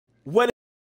What is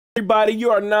everybody?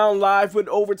 You are now live with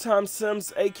Overtime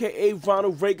Sims, aka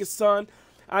Ronald Reagason.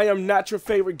 I am not your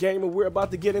favorite gamer. We're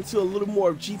about to get into a little more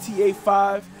of GTA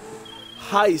 5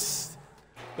 Heist.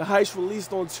 The heist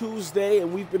released on Tuesday,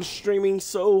 and we've been streaming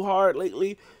so hard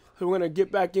lately, so we're gonna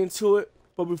get back into it.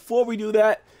 But before we do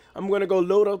that, I'm gonna go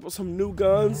load up some new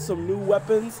guns, some new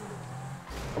weapons.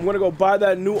 I'm gonna go buy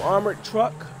that new armored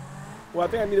truck. Well,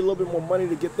 I think I need a little bit more money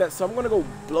to get that, so I'm gonna go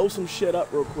blow some shit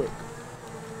up real quick.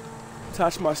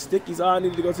 Attach my stickies. I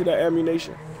need to go to that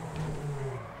ammunition.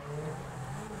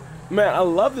 Man, I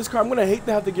love this car. I'm gonna hate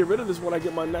to have to get rid of this when I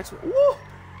get my next one. Woo!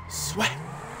 Swag.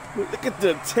 Look at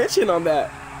the tension on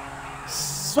that.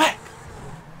 Swag.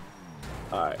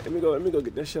 Alright, let me go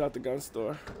get this shit out the gun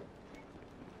store.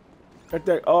 Got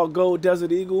that all gold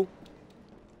Desert Eagle.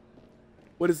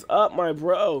 What is up, my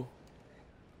bro?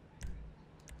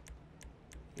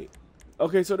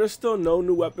 Okay, so there's still no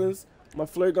new weapons. My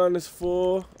flare gun is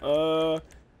full.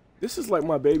 This is like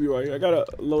my baby right here. I gotta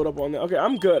load up on that. Okay,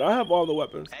 I'm good. I have all the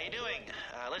weapons. How you doing?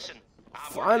 Listen,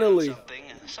 I'm Finally.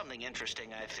 something interesting,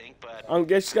 I think, but I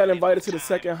guess you got invited to the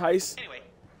second heist anyway,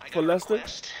 I got for a Lester.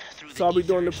 request through So I'll be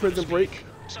doing the ether, so to prison speak. break.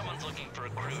 Someone's looking for a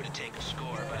crew to take a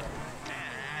score, but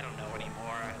I don't know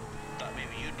anymore. I thought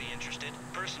maybe you'd be interested.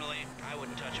 Personally, I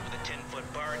wouldn't touch it with a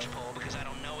 10-foot barge pole because I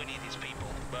don't know any of these people.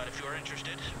 But if you're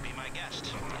interested, be my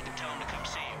guest. I can tell them to come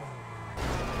see you.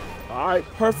 Alright,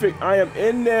 perfect. I am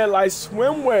in there like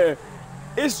swimwear.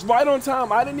 It's right on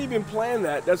time. I didn't even plan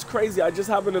that. That's crazy. I just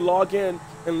happened to log in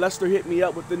and Lester hit me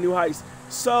up with the new heist.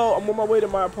 So I'm on my way to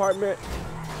my apartment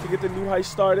to get the new heist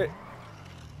started.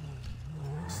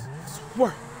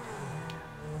 Swear.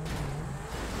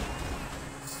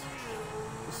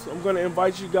 So I'm gonna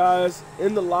invite you guys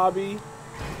in the lobby,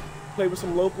 play with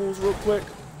some locals real quick,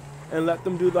 and let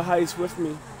them do the heist with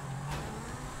me.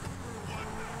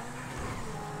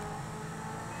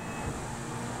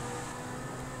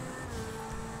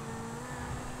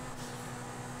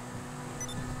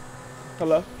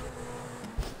 Hello?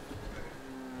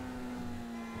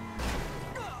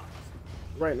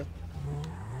 Right now.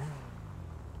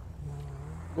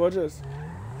 Gorgeous.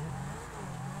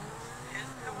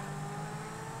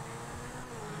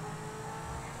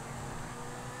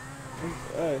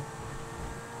 Hey.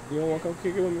 You don't want to come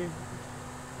kick it with me?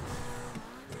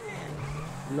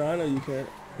 No, I know you can't.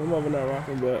 My mother not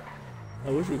rocking, but I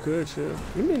wish we could, chill.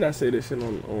 Let me not say this shit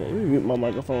on let me mute my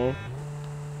microphone.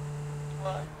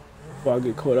 What? Before I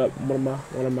get caught up,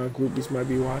 one of my groupies might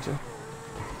be watching.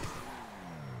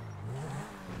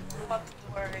 I'm about to do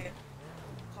a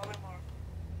call me tomorrow.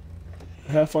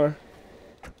 Have fun.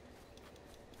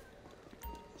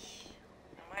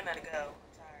 I might not go. I'm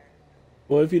tired.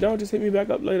 Well, if you don't, just hit me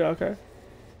back up later, okay?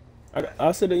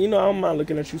 I'll sit there. You know, I don't mind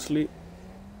looking at you sleep.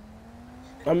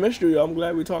 I missed you. I'm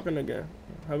glad we're talking again.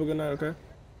 Have a good night, okay?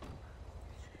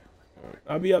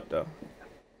 I'll be up, though.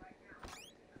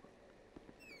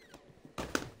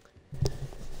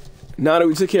 Now that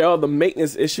we took care of all the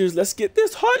maintenance issues, let's get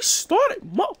this heist started.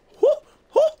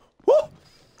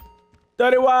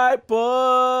 Dirty white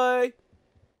boy.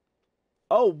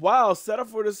 Oh, wow. Setup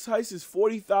for this heist is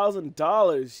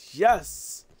 $40,000.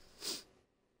 Yes.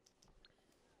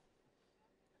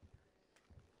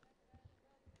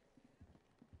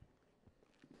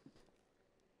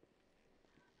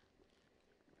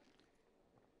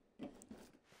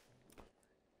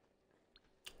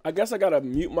 I guess I gotta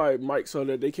mute my mic so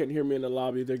that they can't hear me in the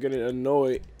lobby. They're getting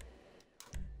annoyed.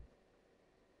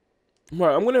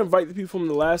 Alright, I'm gonna invite the people from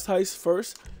the last heist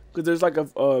first, because there's like a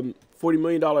 $40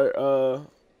 million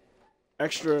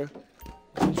extra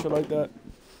and shit like that.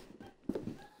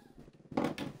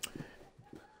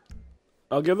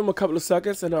 I'll give them a couple of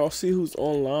seconds and I'll see who's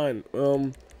online.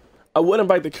 I would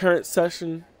invite the current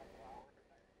session.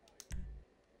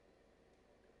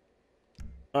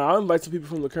 I'll invite some people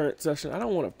from the current session. I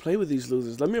don't want to play with these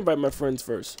losers. Let me invite my friends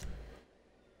first.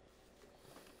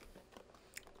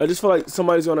 I just feel like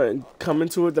somebody's going to come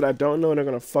into it that I don't know and they're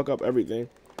going to fuck up everything.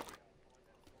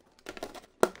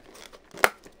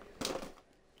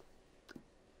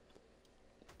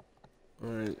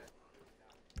 Alright.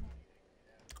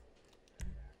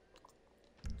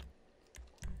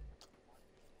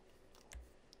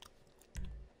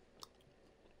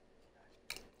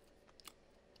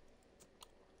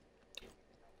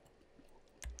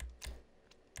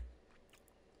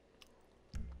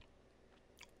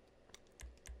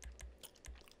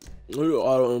 Look at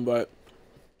auto invite.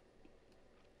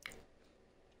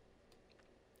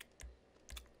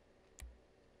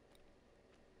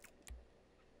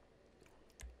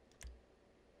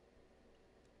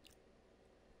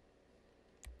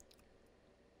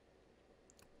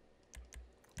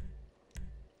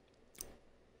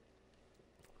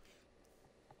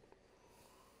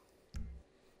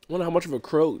 wonder how much of a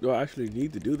crow do I actually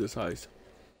need to do this heist.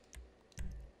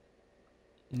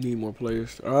 Need more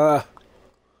players. Ah.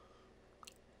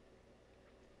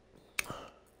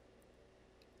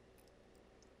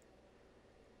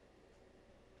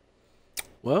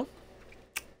 Well.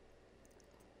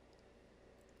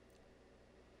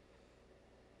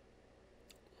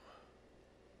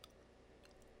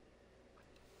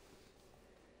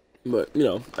 But, you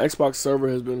know, Xbox server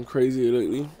has been crazy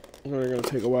lately. They're going to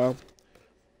take a while.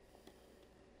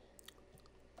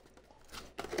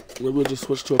 Maybe we'll just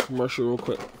switch to a commercial real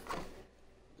quick.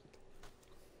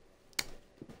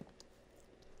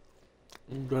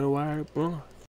 Better wire, bro.